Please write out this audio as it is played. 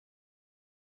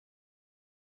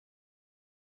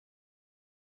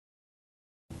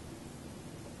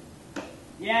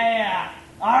Yeah.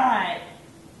 All right.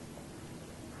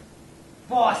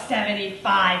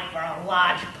 $4.75 for a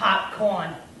large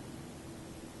popcorn.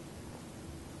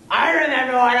 I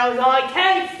remember when it was only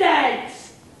 10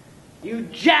 cents. You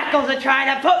jackals are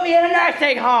trying to put me in a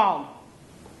nursing home.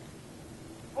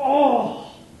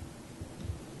 Oh,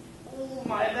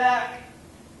 my back.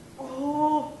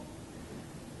 Oh.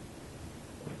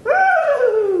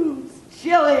 Woo! It's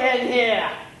chilly in here.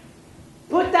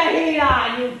 Put the heat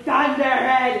on, you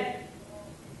thunderhead.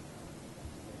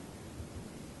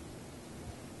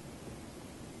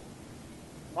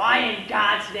 Why in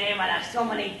God's name are there so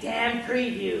many damn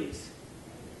previews?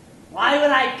 Why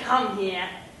would I come here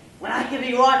when I could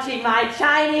be watching my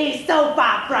Chinese soap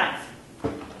operas?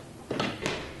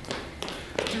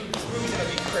 Dude, this movie's gonna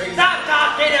be crazy. Stop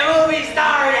talking to movie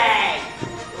starting!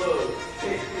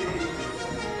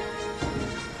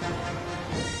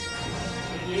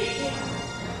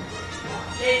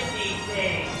 Kids these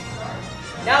days.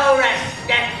 No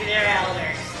respect for their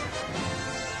elders.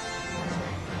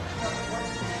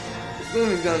 This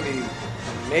movie's gonna be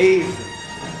amazing.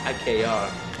 IKR.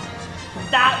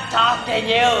 Stop talking,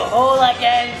 you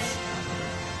hooligans!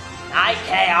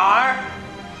 IKR?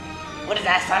 What is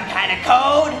that, some kind of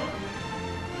code?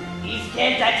 These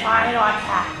kids are trying to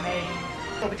attack me.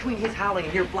 Well, between his howling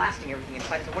and your blasting everything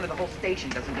inside, so one of the whole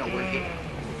station doesn't know we're here.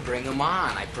 Bring 'em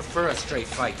on. I prefer a straight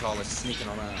fight to all this sneaking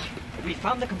around. We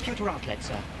found the computer outlet,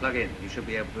 sir. Plug in. You should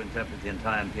be able to interpret the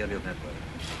entire Imperial network.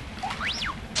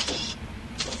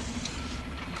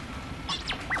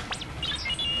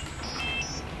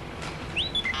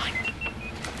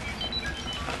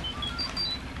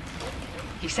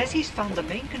 He says he's found the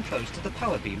main controls to the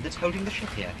power beam that's holding the ship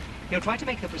here. He'll try to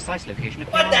make the precise location of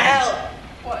What the hell?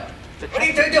 What are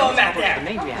you two doing back there? The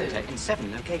main reactor in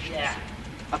 7 locations. Yeah.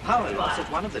 A power loss at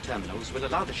one of the terminals will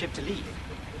allow the ship to leave.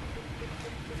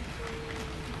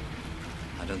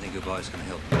 I don't think your boys can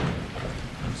help you.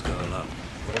 Let's go alone.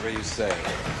 Whatever you say.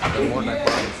 The one I've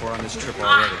been for on this trip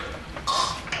already.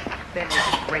 Ben is a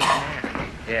great man.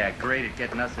 Yeah, great at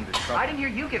getting us into trouble. I didn't hear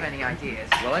you give any ideas.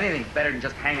 Well, anything's better than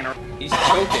just hanging around. He's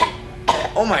choking.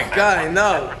 Oh my god, I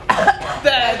know.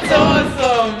 That's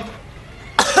awesome!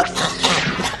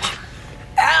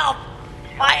 Help!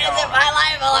 Why isn't my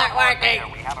life alert working?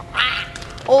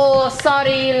 Oh,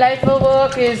 sorry, life of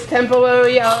work is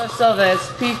temporary out of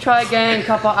service. Please try again in a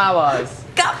couple hours.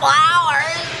 Couple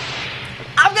hours?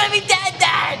 I'm gonna be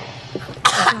dead!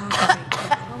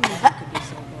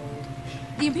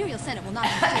 The Imperial Senate will not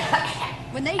consider.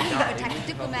 When they use attack the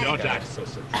diplomatic... Don't act so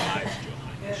surprised,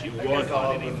 Johannes. You weren't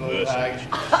on any mercy.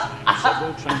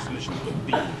 Several transmissions were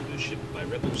beamed to the ship by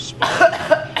rebel spies.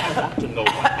 I want to know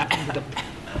what happened to the...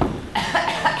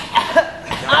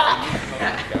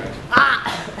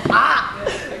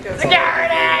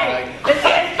 Security! This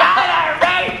kid's trying to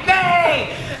rape me!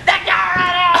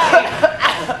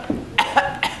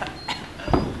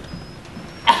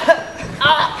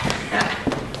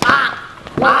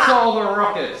 What's all the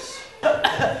ruckus?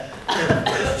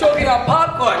 He's choking on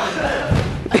popcorn!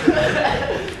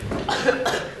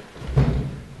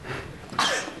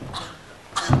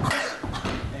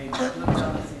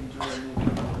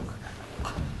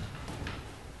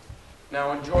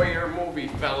 Now enjoy your movie,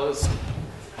 fellas.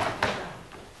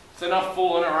 It's enough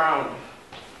fooling around.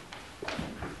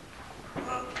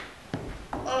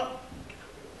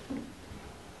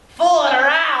 Fooling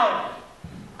around!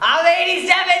 I'm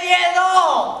 87 years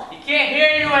old! He can't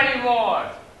hear you anymore.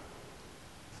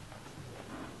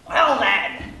 Well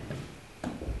then.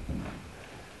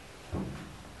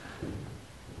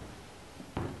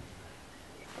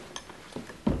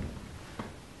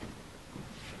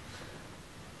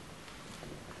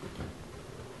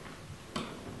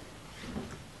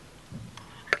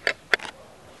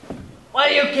 What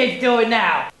are you kids doing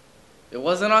now? It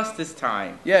wasn't us this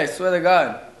time. Yeah, I swear to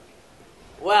God.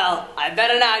 Well, I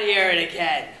better not hear it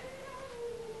again.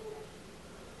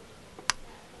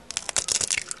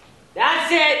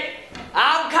 That's it!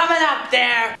 I'm coming up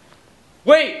there!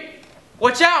 Wait!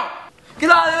 Watch out!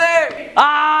 Get out of there!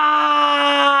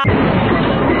 Ah!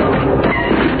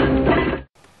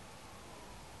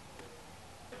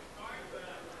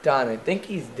 Don, I think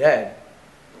he's dead.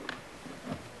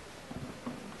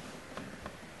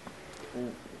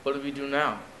 What do we do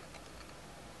now? I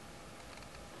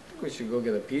think we should go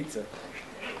get a pizza.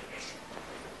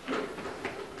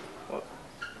 What?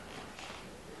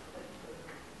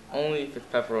 Only if it's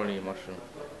pepperoni and mushroom.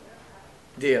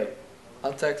 Deal.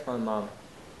 I'll text my mom.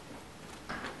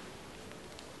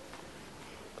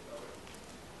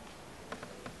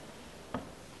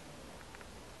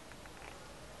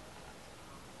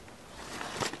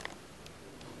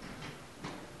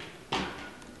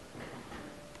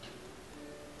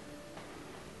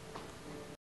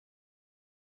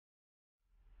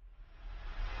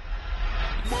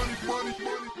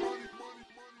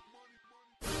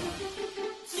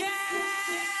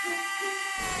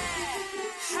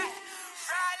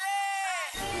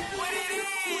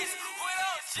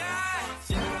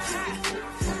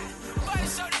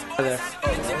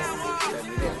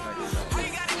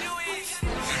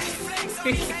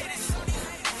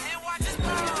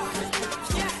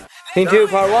 Scene 2,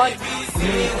 part 1.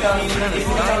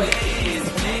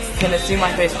 Can it see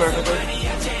my face perfectly?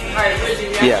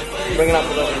 Yeah. Bring it up a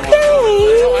little more. I know,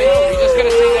 we just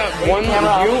gotta say that one,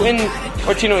 you and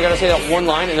Martino gotta say that one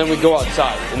line and then we go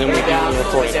outside and then we can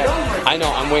record it. I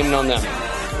know, I'm waiting on them.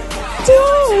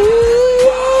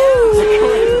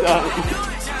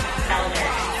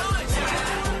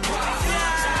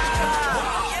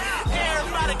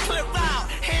 Everybody clip out,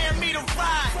 hand me the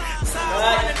ride.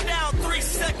 Time down 3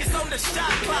 seconds on the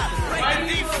shot clock. Break the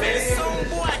defense, so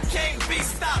boy I can't be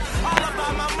stopped. All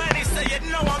about my money, so you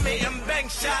know I'm hitting bank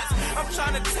shots. I'm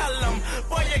trying to tell them,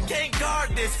 boy you can't guard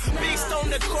this. Beast on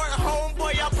the court,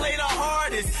 homeboy I play the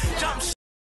hardest. Jump